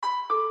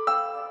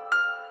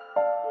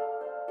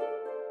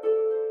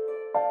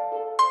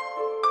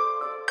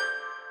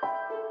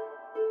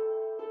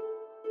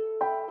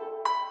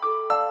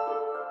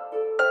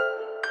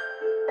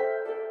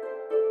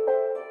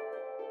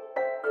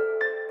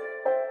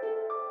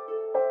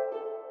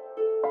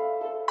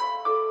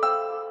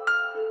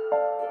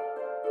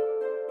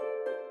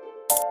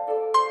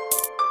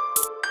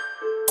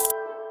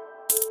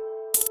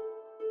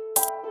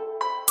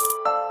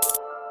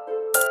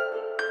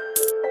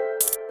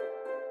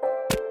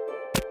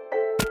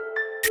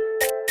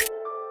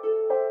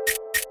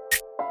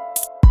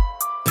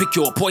pick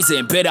your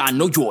poison, bet I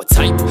know your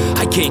type.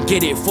 I can't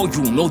get it for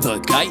you, know the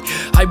guy.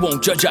 I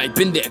won't judge, I've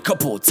been there a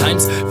couple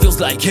times.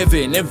 Feels like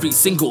heaven every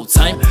single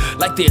time.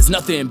 Like there's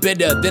nothing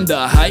better than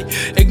the high.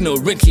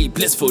 Ignorantly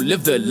blissful,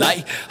 live the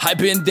lie. I've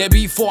been there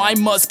before, I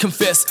must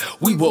confess.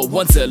 We were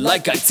once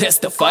alike, I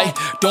testify.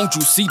 Don't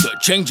you see the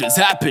changes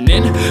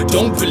happening?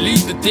 Don't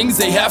believe the things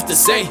they have to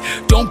say.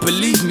 Don't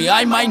believe me,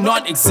 I might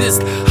not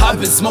exist. I've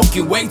been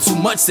smoking way too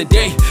much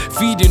today.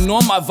 Feeding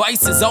all my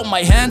vices out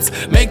my hands.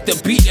 Make the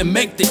beat and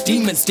make the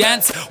demons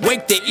dance.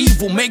 Wake the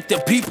evil, make the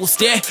people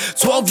stare.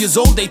 12 years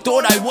old, they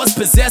thought I was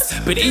possessed,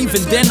 but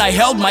even then I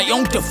held my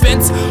own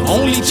defense.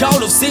 Only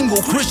child of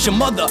single Christian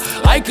mother,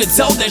 I could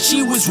tell that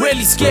she was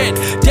really scared.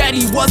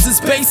 Daddy was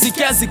as basic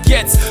as it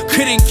gets.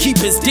 Couldn't keep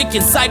his dick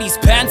inside his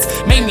pants.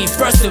 Made me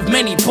first of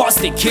many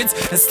bastard kids,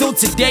 and still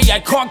today I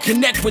can't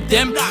connect with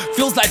them.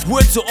 Feels like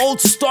we're too old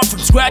to start from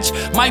scratch.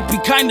 Might be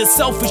kinda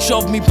selfish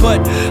of me, but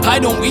I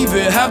don't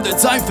even have the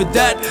time for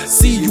that.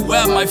 See you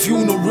at my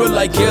funeral,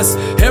 I guess.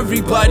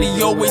 Everybody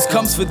always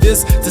comes for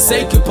this, to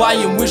say goodbye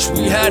and wish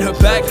we had her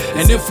back.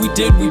 And if we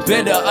did, we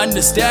better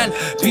understand.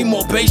 Be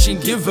more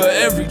patient, give her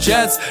every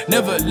chance.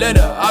 Never let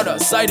her out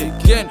of sight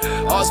again.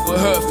 Ask for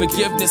her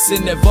forgiveness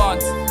in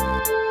advance.